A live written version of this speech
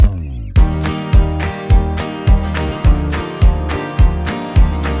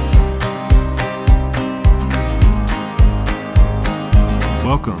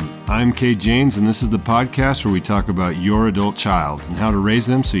I'm Kay Janes, and this is the podcast where we talk about your adult child and how to raise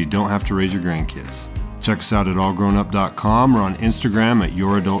them so you don't have to raise your grandkids. Check us out at allgrownup.com or on Instagram at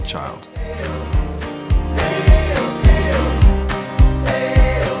youradultchild.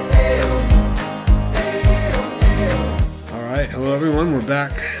 All right, hello everyone. We're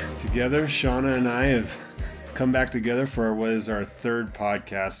back together. Shauna and I have come back together for what is our third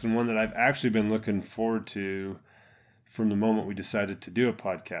podcast, and one that I've actually been looking forward to from the moment we decided to do a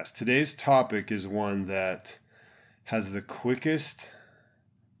podcast. Today's topic is one that has the quickest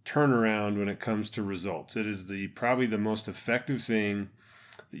turnaround when it comes to results. It is probably the most effective thing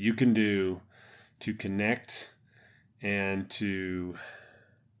that you can do to connect and to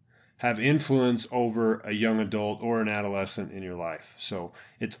have influence over a young adult or an adolescent in your life. So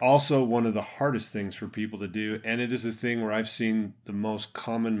it's also one of the hardest things for people to do, and it is a thing where I've seen the most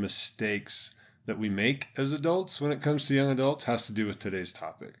common mistakes that we make as adults when it comes to young adults has to do with today's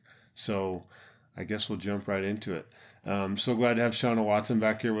topic. So I guess we'll jump right into it. So glad to have Shauna Watson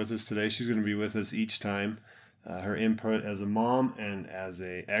back here with us today. She's going to be with us each time. Her input as a mom and as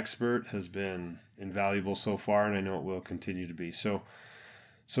an expert has been invaluable so far, and I know it will continue to be. So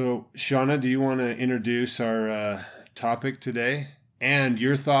Shauna, do you want to introduce our topic today and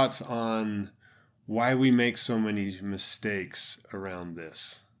your thoughts on why we make so many mistakes around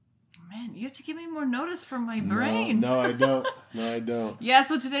this? Man, you have to give me more notice from my brain. No, I don't. Yeah,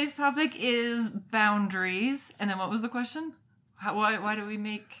 so today's topic is boundaries. And then what was the question? Why do we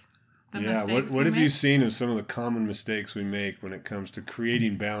make the mistakes? What have you seen of some of the common mistakes we make when it comes to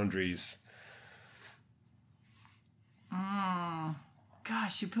creating boundaries?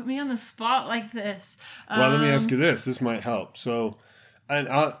 Gosh, you put me on the spot like this. Well, let me ask you this. This might help. So, I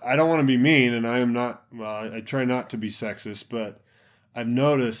don't want to be mean, and I am not, I try not to be sexist, but I've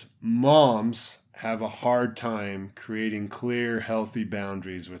noticed moms have a hard time creating clear, healthy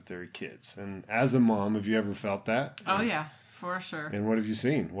boundaries with their kids. And as a mom, have you ever felt that? Oh, yeah, for sure. And what have you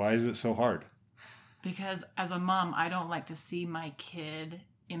seen? Why is it so hard? Because as a mom, I don't like to see my kid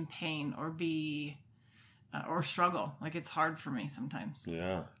in pain or be, or struggle. Like, it's hard for me sometimes.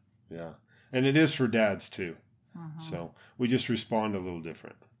 Yeah. And it is for dads, too. Mm-hmm. So we just respond a little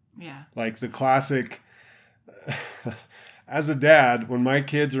different. Yeah. Like the classic... As a dad, when my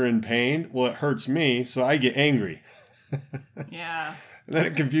kids are in pain, well, it hurts me, so I get angry. Yeah. And then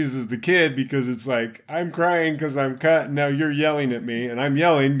it confuses the kid because it's like, I'm crying because I'm cut, and now you're yelling at me, and I'm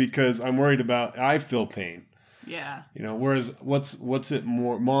yelling because I'm worried about, I feel pain. Yeah. You know, whereas what's it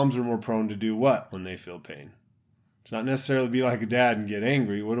more, moms are more prone to do what when they feel pain? It's not necessarily be like a dad and get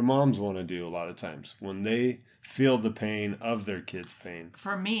angry. What do moms want to do a lot of times when they feel the pain of their kids' pain?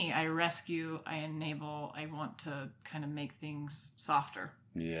 For me, I rescue, I enable, I want to kind of make things softer.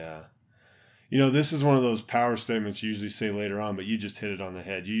 Yeah. You know, this is one of those power statements you usually say later on, but you just hit it on the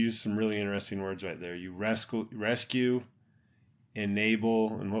head. You used some really interesting words right there. You rescue,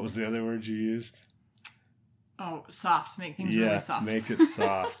 enable, and what was the other word you used? Oh, soft. Make things really soft. Make it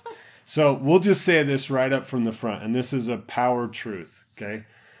soft. So we'll just say this right up from the front, and this is a power truth, okay?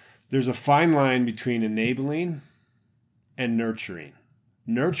 There's a fine line between enabling and nurturing.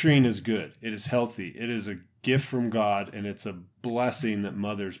 Nurturing is good. It is healthy. It is a gift from God, and it's a blessing that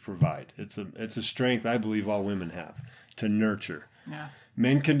mothers provide. It's a strength I believe all women have, to nurture. Yeah.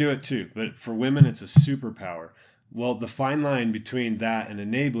 Men can do it too, but for women it's a superpower. Well, the fine line between that and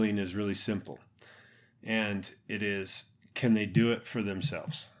enabling is really simple. And it is, can they do it for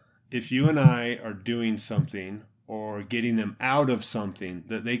themselves? If you and I are doing something or getting them out of something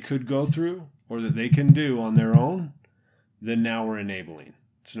that they could go through or that they can do on their own, then now we're enabling.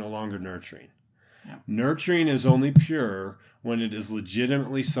 It's no longer nurturing. Yeah. Nurturing is only pure when it is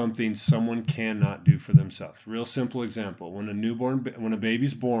legitimately something someone cannot do for themselves. Real simple example. When a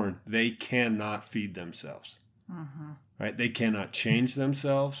baby's born, they cannot feed themselves. Mm-hmm. Right? They cannot change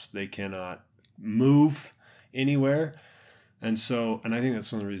themselves. They cannot move anywhere. And I think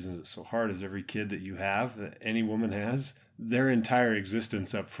that's one of the reasons it's so hard is every kid that you have, that any woman has, their entire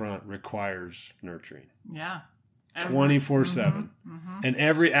existence up front requires nurturing. Yeah. 24/7. Mm-hmm. And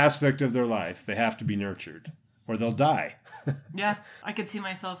every aspect of their life, they have to be nurtured or they'll die. Yeah. I could see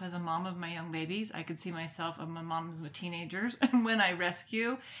myself as a mom of my young babies. I could see myself as my mom of teenagers. And when I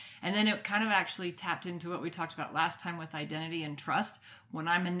rescue, and then it kind of actually tapped into what we talked about last time with identity and trust. When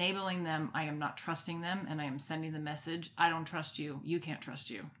I'm enabling them, I am not trusting them, and I am sending the message, I don't trust you. You can't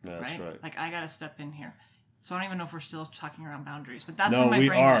trust you. That's right. Like, I got to step in here. So I don't even know if we're still talking around boundaries, but that's no, what my we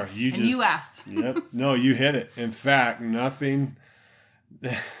brain are. went. You asked. Yep. No, you hit it. In fact, nothing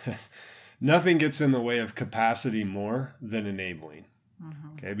gets in the way of capacity more than enabling.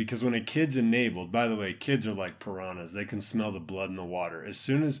 Okay, because when a kid's enabled, by the way, kids are like piranhas. They can smell the blood in the water. As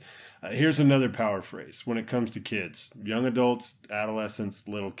soon as, here's another power phrase when it comes to kids, young adults, adolescents,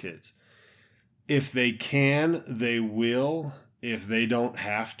 little kids. If they can, they will. If they don't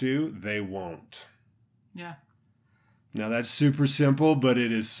have to, they won't. Yeah. Now that's super simple, but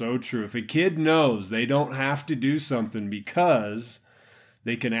it is so true. If a kid knows they don't have to do something because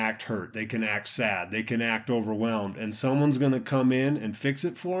they can act hurt, they can act sad, they can act overwhelmed, and someone's going to come in and fix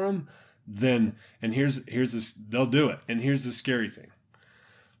it for them, then, and here's this, they'll do it. And here's the scary thing.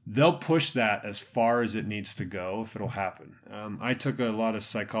 They'll push that as far as it needs to go if it'll happen. I took a lot of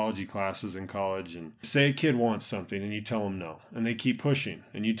psychology classes in college, and say a kid wants something and you tell them no, and they keep pushing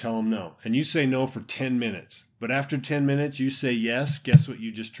and you tell them no, and you say no for 10 minutes. But after 10 minutes, you say yes. Guess what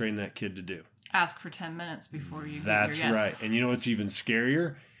you just trained that kid to do? Ask for 10 minutes before you That's get your yes. right. And you know what's even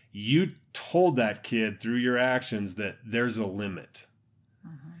scarier? You told that kid through your actions that there's a limit.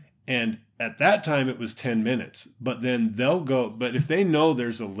 And at that time, it was 10 minutes. But then they'll go, but if they know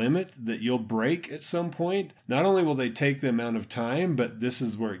there's a limit that you'll break at some point, not only will they take the amount of time, but this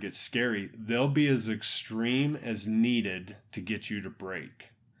is where it gets scary. They'll be as extreme as needed to get you to break.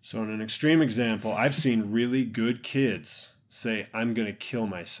 So in an extreme example, I've seen really good kids say, I'm going to kill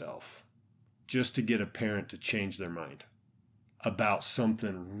myself just to get a parent to change their mind about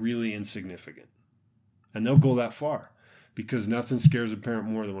something really insignificant. And they'll go that far because nothing scares a parent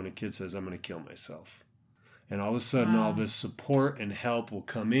more than when a kid says, I'm going to kill myself. And all of a sudden, all this support and help will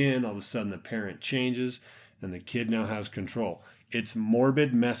come in. All of a sudden, the parent changes and the kid now has control. It's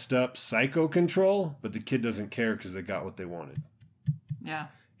morbid, messed up psycho control, but the kid doesn't care because they got what they wanted. Yeah.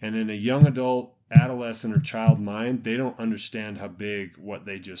 And in a young adult, adolescent, or child mind, they don't understand how big what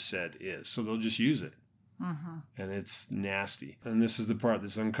they just said is. So they'll just use it. And it's nasty. And this is the part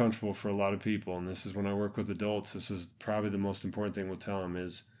that's uncomfortable for a lot of people. And this is when I work with adults, this is probably the most important thing we'll tell them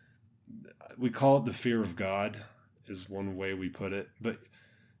is, we call it the fear of God is one way we put it. But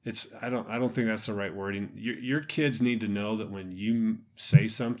it's, I don't think that's the right wording. Your kids need to know that when you say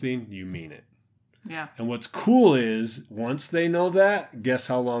something, you mean it. Yeah. And what's cool is once they know that, guess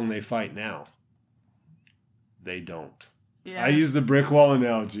how long they fight now? They don't. Yeah. I use the brick wall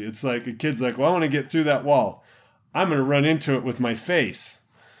analogy. It's like a kid's like, well, I want to get through that wall. I'm going to run into it with my face.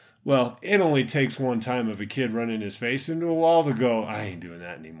 Well, it only takes one time of a kid running his face into a wall to go, I ain't doing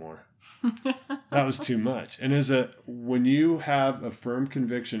that anymore. That was too much. And when you have a firm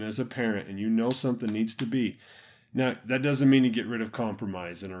conviction as a parent and you know something needs to be, now that doesn't mean you get rid of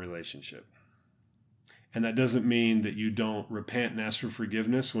compromise in a relationship. And that doesn't mean that you don't repent and ask for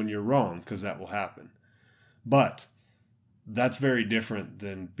forgiveness when you're wrong, because that will happen. But that's very different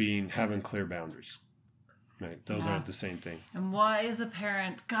than having clear boundaries. Right? Those aren't the same thing. And why, as a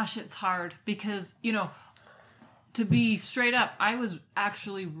parent, gosh, it's hard because, to be straight up, I was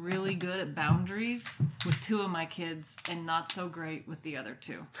actually really good at boundaries with two of my kids and not so great with the other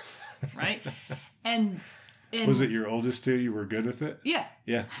two. Right? And was it your oldest two? You were good with it? Yeah.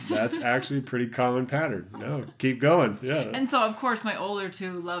 Yeah, that's actually a pretty common pattern. No, keep going. Yeah. And so, of course, my older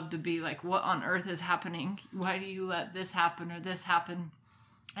two love to be like, what on earth is happening? Why do you let this happen or this happen?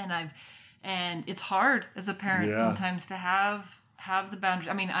 And it's hard as a parent sometimes to have the boundaries.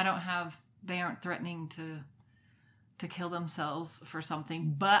 I mean, they aren't threatening to kill themselves for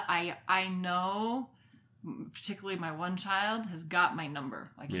something, but I know, particularly my one child has got my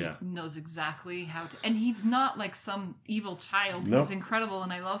number. Like he knows exactly how to, and he's not like some evil child. Nope. He's incredible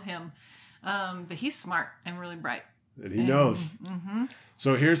and I love him. But he's smart and really bright. And he knows. Mm-hmm.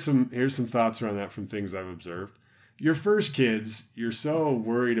 So here's some thoughts around that from things I've observed. Your first kids, you're so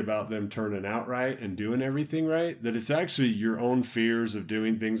worried about them turning out right and doing everything right that it's actually your own fears of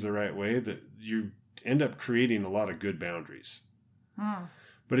doing things the right way that you end up creating a lot of good boundaries.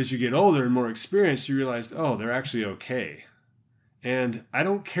 But as you get older and more experienced, you realize, oh, they're actually okay. And I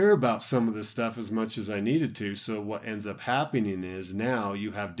don't care about some of this stuff as much as I needed to. So what ends up happening is now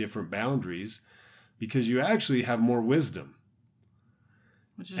you have different boundaries because you actually have more wisdom.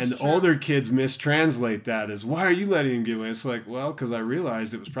 And the older kids mistranslate that as, why are you letting him get away? It's like, well, because I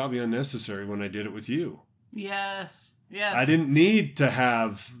realized it was probably unnecessary when I did it with you. Yes. Yes. I didn't need to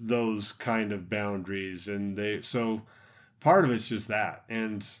have those kind of boundaries. So part of it's just that.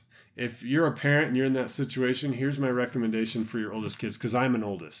 And if you're a parent and you're in that situation, here's my recommendation for your oldest kids, because I'm an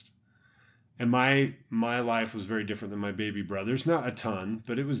oldest. And my life was very different than my baby brother's. Not a ton,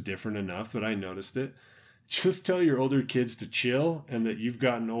 but it was different enough that I noticed it. Just tell your older kids to chill and that you've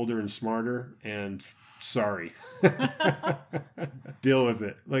gotten older and smarter and sorry. Deal with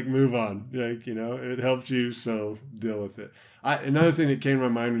it. Like, move on. Like, it helped you, so deal with it. Another thing that came to my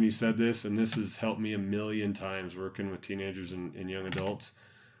mind when you said this, and this has helped me a million times working with teenagers and young adults,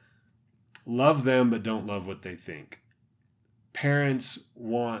 love them, but don't love what they think. Parents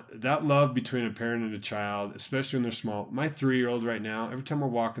want that love between a parent and a child, especially when they're small. My 3-year-old right now, every time I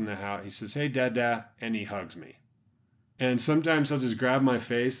walk in the house, he says, "Hey, Dad," and he hugs me. And sometimes he'll just grab my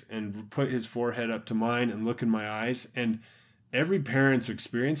face and put his forehead up to mine and look in my eyes. And every parent's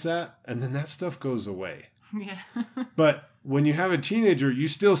experienced that, and then that stuff goes away. Yeah. But when you have a teenager, you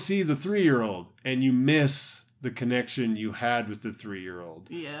still see the 3-year-old, and you miss the connection you had with the 3-year-old.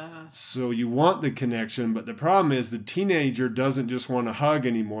 Yeah. So you want the connection, but the problem is the teenager doesn't just want a hug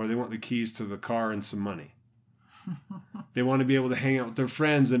anymore. They want the keys to the car and some money. They want to be able to hang out with their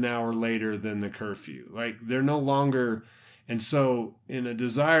friends an hour later than the curfew. Like, they're no longer... And so in a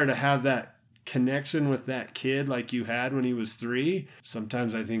desire to have that connection with that kid like you had when he was 3,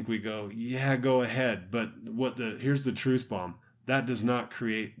 sometimes I think we go, yeah, go ahead. But here's the truth bomb. That does not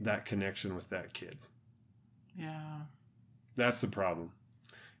create that connection with that kid. Yeah. That's the problem.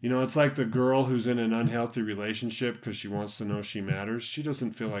 It's like the girl who's in an unhealthy relationship because she wants to know she matters. She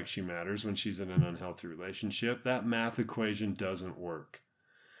doesn't feel like she matters when she's in an unhealthy relationship. That math equation doesn't work.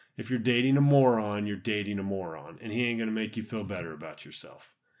 If you're dating a moron, you're dating a moron, and he ain't going to make you feel better about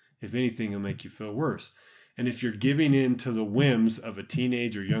yourself. If anything, he'll make you feel worse. And if you're giving in to the whims of a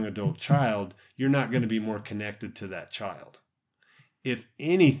teenage or young adult child, you're not going to be more connected to that child. If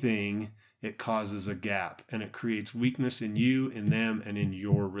anything, it causes a gap, and it creates weakness in you, in them, and in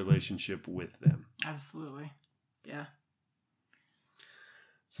your relationship with them. Absolutely. Yeah.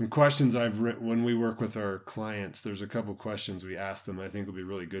 Some questions I've written when we work with our clients, there's a couple questions we ask them I think will be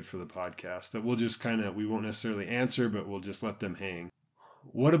really good for the podcast that we'll just we won't necessarily answer, but we'll just let them hang.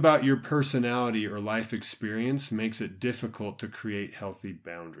 What about your personality or life experience makes it difficult to create healthy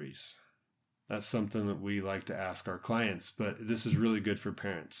boundaries? That's something that we like to ask our clients, but this is really good for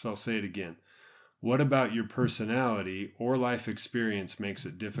parents. So I'll say it again. What about your personality or life experience makes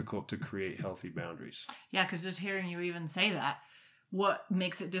it difficult to create healthy boundaries? Yeah, because just hearing you even say that, what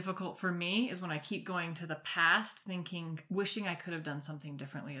makes it difficult for me is when I keep going to the past, wishing I could have done something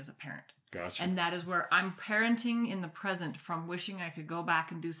differently as a parent. Gotcha. And that is where I'm parenting in the present from wishing I could go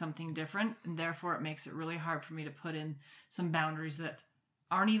back and do something different. And therefore it makes it really hard for me to put in some boundaries that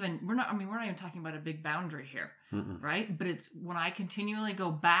aren't even, we're not even talking about a big boundary here, right? But it's when I continually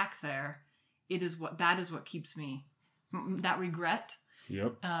go back there, that is what keeps me, that regret.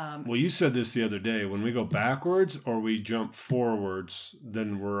 Yep. Well, you said this the other day. When we go backwards or we jump forwards,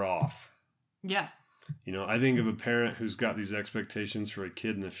 then we're off. Yeah. I think of a parent who's got these expectations for a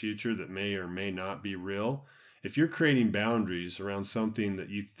kid in the future that may or may not be real. If you're creating boundaries around something that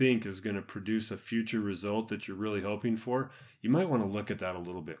you think is going to produce a future result that you're really hoping for, you might want to look at that a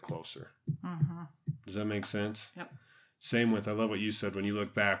little bit closer. Mm-hmm. Does that make sense? Yep. Same with, I love what you said, when you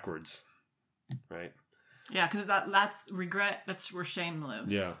look backwards, right? Yeah, because that's regret. That's where shame lives.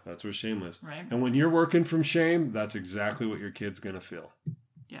 Yeah, that's where shame lives. Right. And when you're working from shame, that's exactly what your kid's going to feel.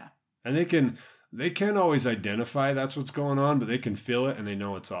 Yeah. And they can't always identify that's what's going on, but they can feel it and they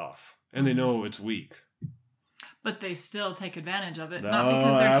know it's off. And they know it's weak. But they still take advantage of it. No, not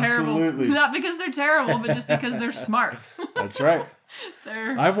because they're absolutely. terrible. Not because they're terrible, but just because they're smart. That's right.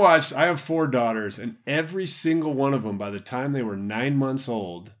 I have 4 daughters, and every single one of them, by the time they were 9 months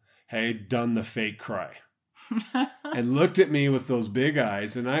old, had done the fake cry. And looked at me with those big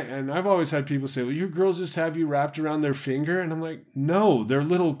eyes. And I've always had people say, well, your girls just have you wrapped around their finger? And I'm like, no, they're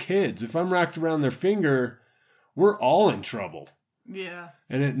little kids. If I'm wrapped around their finger, we're all in trouble. Yeah.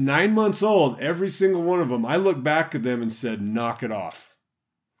 And at 9 months old, every single one of them, I looked back at them and said, knock it off.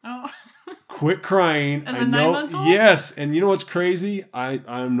 Oh. Quit crying. As a 9-month-old? Yes. And you know what's crazy?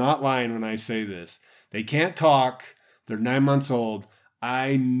 I'm not lying when I say this. They can't talk. They're 9 months old.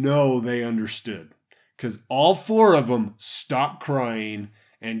 I know they understood. Because all 4 of them stopped crying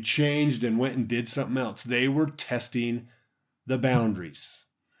and changed and went and did something else. They were testing the boundaries.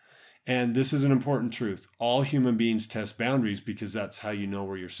 And this is an important truth. All human beings test boundaries because that's how you know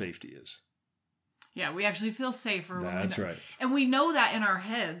where your safety is. Yeah, we actually feel safer. That's right. And we know that in our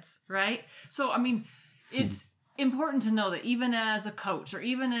heads, right? So, it's important to know that even as a coach, or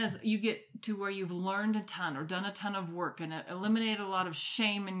even as you get to where you've learned a ton or done a ton of work and eliminated a lot of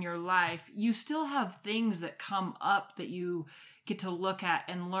shame in your life, you still have things that come up that you get to look at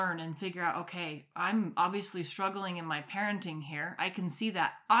and learn and figure out, okay, I'm obviously struggling in my parenting here. I can see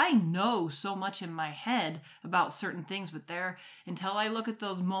that. I know so much in my head about certain things, but until I look at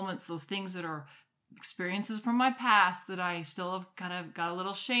those moments, those things that are experiences from my past that I still have kind of got a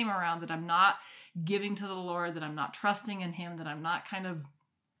little shame around, that I'm not giving to the Lord, that I'm not trusting in him, that I'm not kind of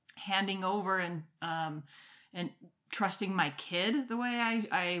handing over and trusting my kid the way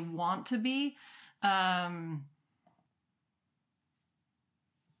I want to be. It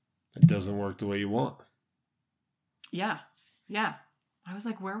doesn't work the way you want. Yeah. I was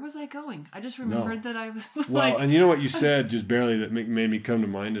like, where was I going? I just remembered that I was well, and you know what you said just barely that made me come to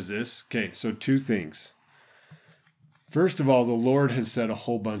mind is this. Okay, so two things. First of all, the Lord has set a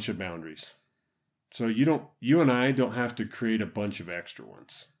whole bunch of boundaries. So you and I don't have to create a bunch of extra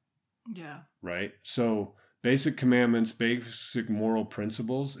ones. Yeah. Right? So basic commandments, basic moral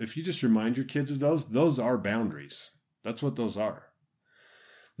principles, if you just remind your kids of those are boundaries. That's what those are.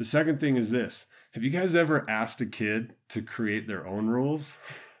 The second thing is this. Have you guys ever asked a kid to create their own rules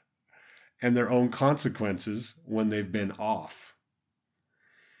and their own consequences when they've been off?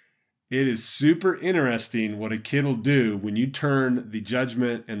 It is super interesting what a kid will do when you turn the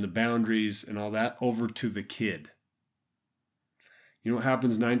judgment and the boundaries and all that over to the kid. You know what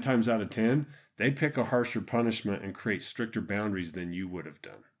happens 9 times out of 10? They pick a harsher punishment and create stricter boundaries than you would have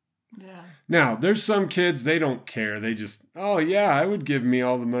done. Yeah. Now, there's some kids, they don't care. They just, oh, yeah, I would give me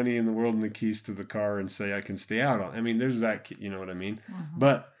all the money in the world and the keys to the car and say I can stay out on. I mean, there's that kid, you know what I mean? Mm-hmm.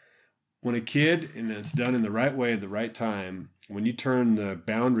 But when a kid, and it's done in the right way at the right time, when you turn the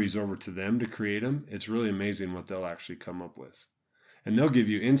boundaries over to them to create them, it's really amazing what they'll actually come up with. And they'll give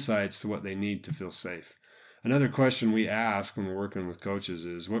you insights to what they need to feel safe. Another question we ask when we're working with coaches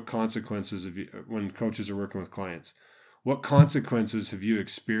is, what consequences have you, when coaches are working with clients, what consequences have you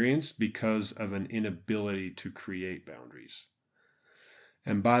experienced because of an inability to create boundaries?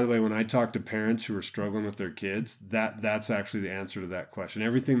 And by the way, when I talk to parents who are struggling with their kids, that's actually the answer to that question.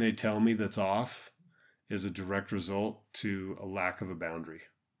 Everything they tell me that's off is a direct result to a lack of a boundary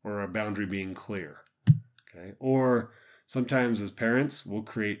or a boundary being clear. Okay? Or sometimes as parents, we'll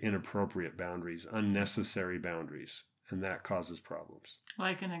create inappropriate boundaries, unnecessary boundaries, and that causes problems.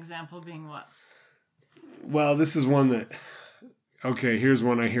 Like an example being what? Well, this is one that, okay, here's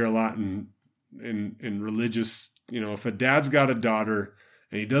one I hear a lot in religious, if a dad's got a daughter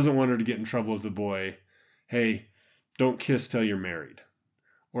and he doesn't want her to get in trouble with the boy, hey, don't kiss till you're married.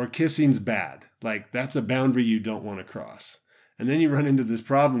 Or kissing's bad. Like, that's a boundary you don't want to cross. And then you run into this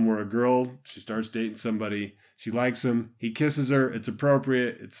problem where a girl, she starts dating somebody, she likes him, he kisses her, it's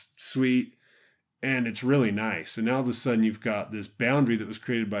appropriate, it's sweet, and it's really nice. And now all of a sudden you've got this boundary that was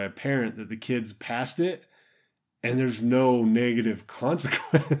created by a parent that the kid's passed it, and there's no negative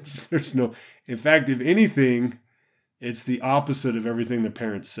consequence. In fact, if anything, it's the opposite of everything the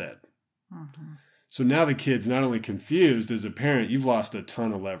parent said. Mm-hmm. So now the kid's not only confused as a parent, you've lost a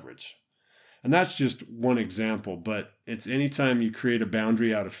ton of leverage. And that's just one example, but it's anytime you create a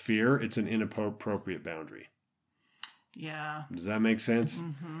boundary out of fear, it's an inappropriate boundary. Yeah. Does that make sense?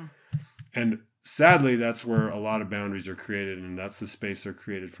 Mm-hmm. And sadly, that's where a lot of boundaries are created, and that's the space they're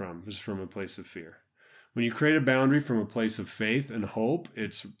created from, is from a place of fear. When you create a boundary from a place of faith and hope,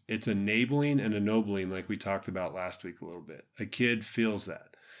 it's enabling and ennobling, like we talked about last week a little bit. A kid feels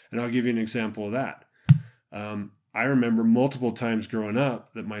that. And I'll give you an example of that. I remember multiple times growing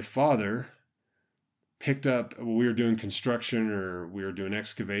up that my father picked up, we were doing construction or we were doing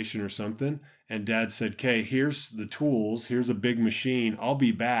excavation or something, and Dad said, okay, here's the tools, here's a big machine, I'll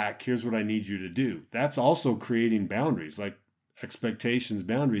be back, here's what I need you to do. That's also creating boundaries, like expectations,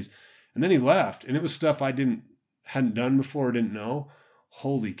 boundaries. And then he left, and it was stuff I hadn't done before, didn't know.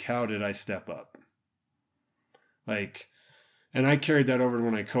 Holy cow, did I step up. And I carried that over to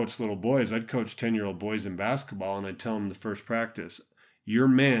when I coached little boys. I'd coach 10-year-old boys in basketball, and I'd tell them the first practice, you're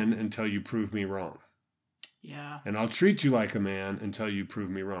men until you prove me wrong. Yeah. And I'll treat you like a man until you prove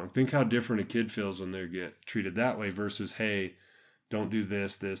me wrong. Think how different a kid feels when they get treated that way versus, hey, don't do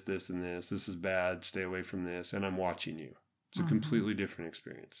this, this, this, and this. This is bad. Stay away from this. And I'm watching you. It's a completely different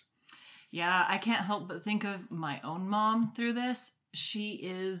experience. Yeah, I can't help but think of my own mom through this. She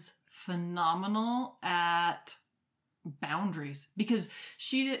is phenomenal at boundaries because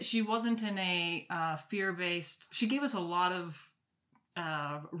she wasn't in a fear-based. She gave us a lot of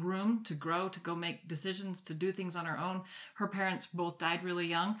room to grow, to go make decisions, to do things on her own. Her parents both died really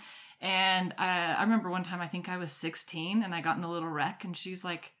young. And I remember one time, I think I was 16 and I got in a little wreck and she's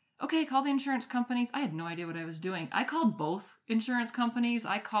like, okay, call the insurance companies. I had no idea what I was doing. I called both insurance companies.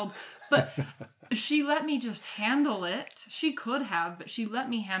 But she let me just handle it. She could have, but she let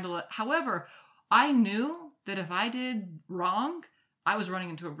me handle it. However, I knew that if I did wrong, I was running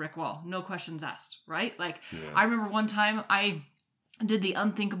into a brick wall. No questions asked, right? I remember one time I did the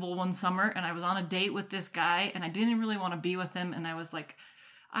unthinkable one summer and I was on a date with this guy and I didn't really want to be with him. And I was like,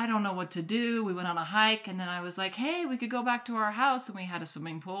 I don't know what to do. We went on a hike, and then I was like, hey, we could go back to our house, and we had a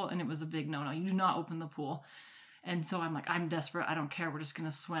swimming pool, and it was a big no-no. You do not open the pool. And so I'm like, I'm desperate. I don't care. We're just going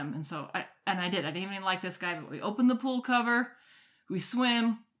to swim. And so I did. I didn't even like this guy, but we opened the pool cover. We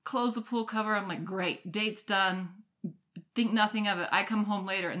swim, close the pool cover. I'm like, great. Date's done. Think nothing of it. I come home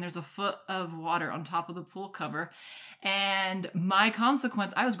later and there's a foot of water on top of the pool cover. And my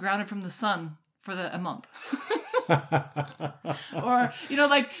consequence, I was grounded from the sun for a month. Or,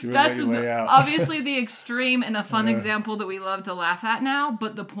 like that's obviously the extreme and a fun example that we love to laugh at now.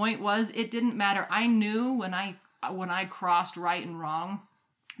 But the point was, it didn't matter. I knew when I crossed right and wrong,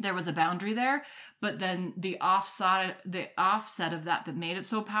 there was a boundary there. But then the offset of that made it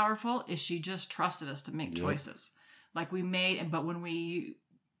so powerful is she just trusted us to make choices. Like we made, but when we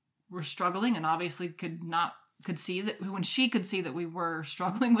were struggling and obviously could see that, when she could see that we were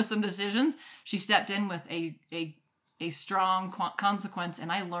struggling with some decisions, she stepped in with a strong consequence,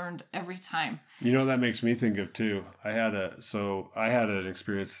 and I learned every time. That makes me think of too. I had an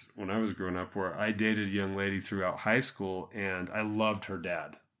experience when I was growing up where I dated a young lady throughout high school, and I loved her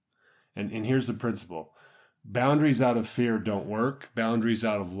dad. And here's the principle. Boundaries out of fear don't work. Boundaries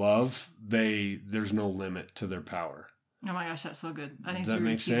out of love, there's no limit to their power. Oh my gosh, that's so good. I think Does that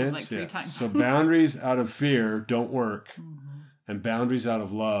make sense? Like 3 times. So boundaries out of fear don't work. Mm-hmm. And boundaries out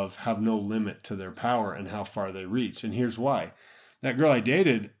of love have no limit to their power and how far they reach. And here's why. That girl I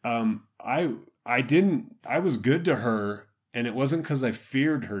dated, I was good to her, and it wasn't because I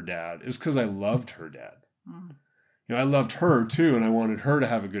feared her dad. It was because I loved her dad. Mm. I loved her too, and I wanted her to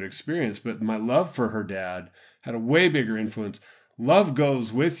have a good experience, but my love for her dad had a way bigger influence. Love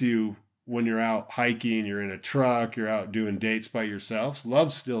goes with you when you're out hiking, you're in a truck, you're out doing dates by yourselves.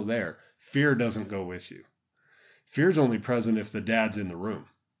 Love's still there. Fear doesn't go with you. Fear's only present if the dad's in the room.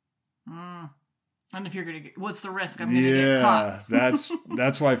 Mm. And if you're going to what's the risk? I'm going to get caught.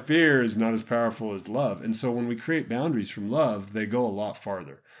 that's why fear is not as powerful as love. And so when we create boundaries from love, they go a lot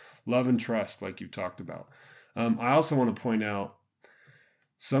farther. Love and trust, like you've talked about. I also want to point out,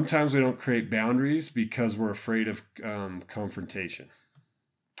 sometimes we don't create boundaries because we're afraid of confrontation.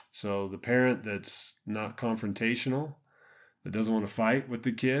 So the parent that's not confrontational, that doesn't want to fight with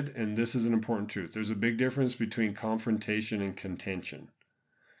the kid, and this is an important truth. There's a big difference between confrontation and contention.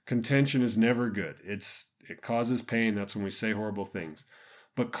 Contention is never good. It causes pain. That's when we say horrible things.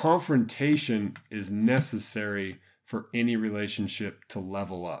 But confrontation is necessary for any relationship to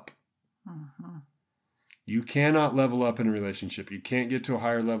level up. Mm-hmm. You cannot level up in a relationship. You can't get to a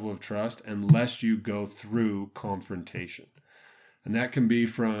higher level of trust unless you go through confrontation. And that can be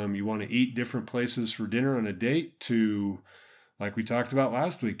from you want to eat different places for dinner on a date to, like we talked about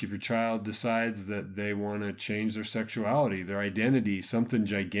last week, if your child decides that they want to change their sexuality, their identity, something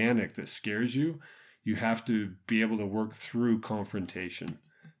gigantic that scares you, you have to be able to work through confrontation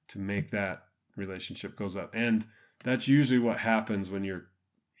to make that relationship goes up. And that's usually what happens when you're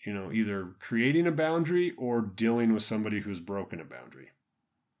either creating a boundary or dealing with somebody who's broken a boundary.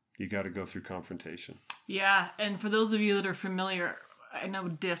 You got to go through confrontation. Yeah. And for those of you that are familiar, I know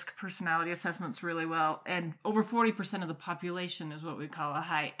DISC personality assessments really well. And over 40% of the population is what we call a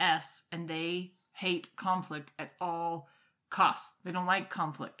high S. And they hate conflict at all costs. They don't like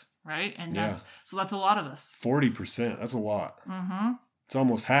conflict, right? And that's a lot of us. 40%. That's a lot. Mm-hmm. It's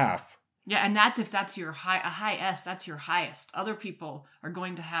almost half. Yeah, and that's if that's a high S, that's your highest. Other people are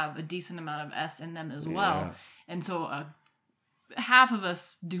going to have a decent amount of S in them as well. And so half of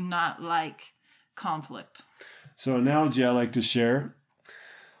us do not like conflict. So an analogy I like to share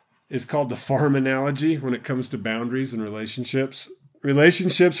is called the farm analogy when it comes to boundaries and relationships.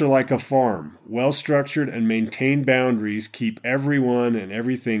 Relationships are like a farm. Well-structured and maintained boundaries keep everyone and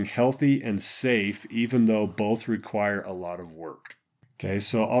everything healthy and safe, even though both require a lot of work. Okay,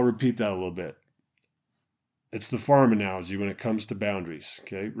 so I'll repeat that a little bit. It's the farm analogy when it comes to boundaries.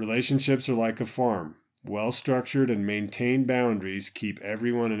 Okay, relationships are like a farm. Well-structured and maintained boundaries keep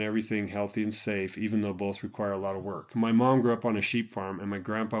everyone and everything healthy and safe, even though both require a lot of work. My mom grew up on a sheep farm, and my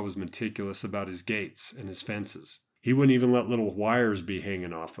grandpa was meticulous about his gates and his fences. He wouldn't even let little wires be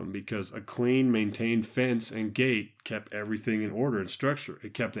hanging off them because a clean, maintained fence and gate kept everything in order and structure.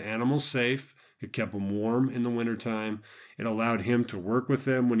 It kept the animals safe. It kept them warm in the wintertime. It allowed him to work with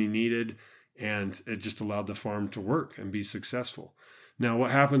them when he needed, and it just allowed the farm to work and be successful. Now, what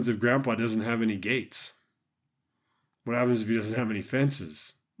happens if Grandpa doesn't have any gates? What happens if he doesn't have any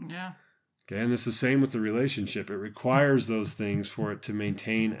fences? Yeah. Okay, and it's the same with the relationship. It requires those things for it to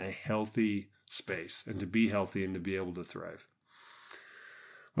maintain a healthy space and to be healthy and to be able to thrive.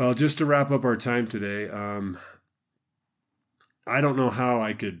 Well, just to wrap up our time today, I don't know how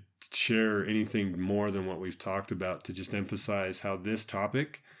I could share anything more than what we've talked about to just emphasize how this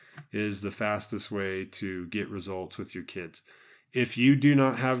topic is the fastest way to get results with your kids. If you do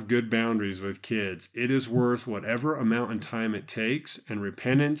not have good boundaries with kids, it is worth whatever amount of time it takes and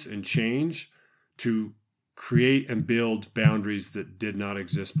repentance and change to create and build boundaries that did not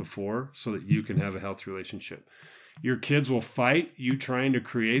exist before so that you can have a healthy relationship. Your kids will fight you trying to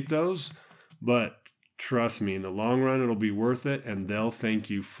create those, but trust me, in the long run, it'll be worth it and they'll thank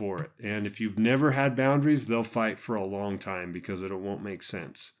you for it. And if you've never had boundaries, they'll fight for a long time because it won't make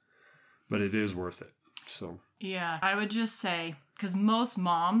sense, but it is worth it. So, yeah, I would just say, because most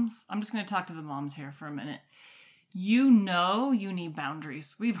moms, I'm just going to talk to the moms here for a minute. You know you need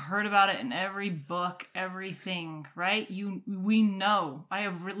boundaries. We've heard about it in every book, everything, right? We know. I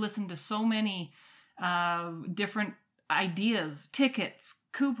have listened to so many different ideas, tickets,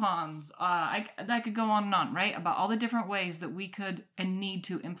 coupons. I could go on and on, right? About all the different ways that we could and need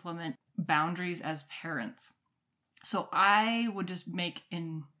to implement boundaries as parents. So I would just make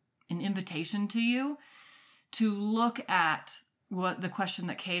an invitation to you to look at what the question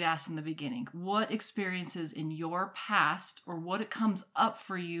that Kate asked in the beginning. What experiences in your past, or what it comes up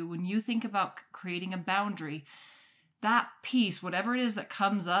for you when you think about creating a boundary, that piece, whatever it is that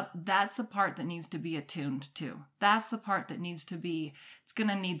comes up, that's the part that needs to be attuned to. That's the part that needs to be, it's going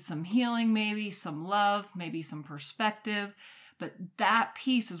to need some healing, maybe some love, maybe some perspective, but that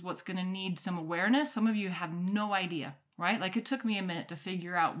piece is what's going to need some awareness. Some of you have no idea, right? Like it took me a minute to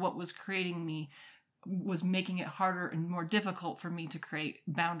figure out what was was making it harder and more difficult for me to create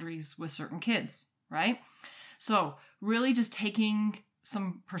boundaries with certain kids, right? So really just taking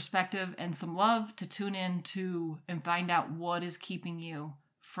some perspective and some love to tune in to and find out what is keeping you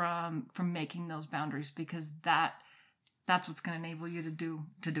from making those boundaries, because that's what's going to enable you to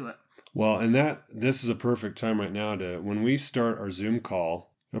do it. Well, and this is a perfect time right now when we start our Zoom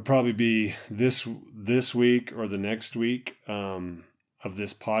call, it'll probably be this week or the next week of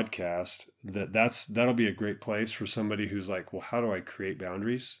this podcast, that'll be a great place for somebody who's like, well, how do I create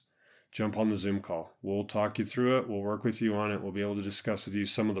boundaries? Jump on the Zoom call. We'll talk you through it. We'll work with you on it. We'll be able to discuss with you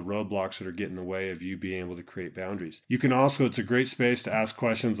some of the roadblocks that are getting in the way of you being able to create boundaries. You can also, it's a great space to ask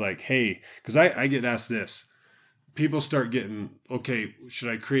questions like, hey, because I get asked this. People start getting, okay, should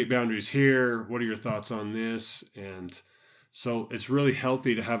I create boundaries here? What are your thoughts on this? And so it's really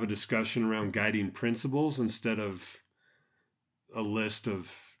healthy to have a discussion around guiding principles instead of a list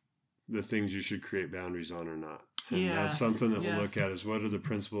of the things you should create boundaries on or not. And that's something that we'll look at is what are the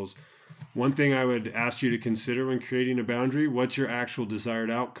principles. One thing I would ask you to consider when creating a boundary, what's your actual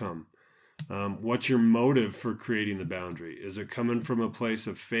desired outcome? What's your motive for creating the boundary? Is it coming from a place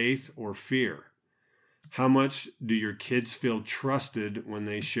of faith or fear? How much do your kids feel trusted when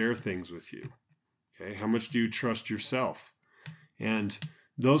they share things with you? Okay, how much do you trust yourself? And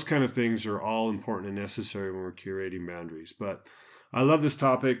those kind of things are all important and necessary when we're curating boundaries. But I love this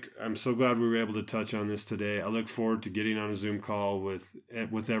topic. I'm so glad we were able to touch on this today. I look forward to getting on a Zoom call with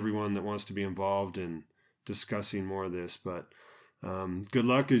everyone that wants to be involved in discussing more of this. But good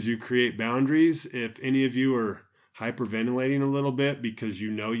luck as you create boundaries. If any of you are hyperventilating a little bit because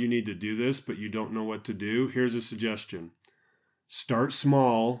you know you need to do this, but you don't know what to do, here's a suggestion. Start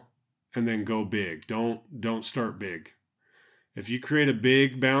small and then go big. Don't start big. If you create a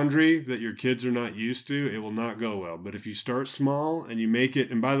big boundary that your kids are not used to, it will not go well. But if you start small and you make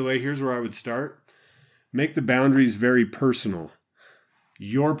it, and by the way, here's where I would start. Make the boundaries very personal.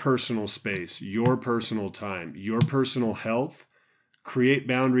 Your personal space, your personal time, your personal health. Create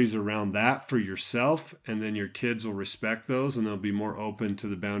boundaries around that for yourself, and then your kids will respect those and they'll be more open to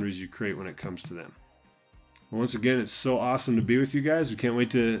the boundaries you create when it comes to them. Once again, it's so awesome to be with you guys. We can't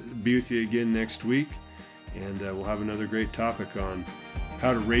wait to be with you again next week. And we'll have another great topic on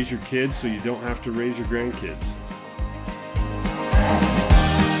how to raise your kids so you don't have to raise your grandkids.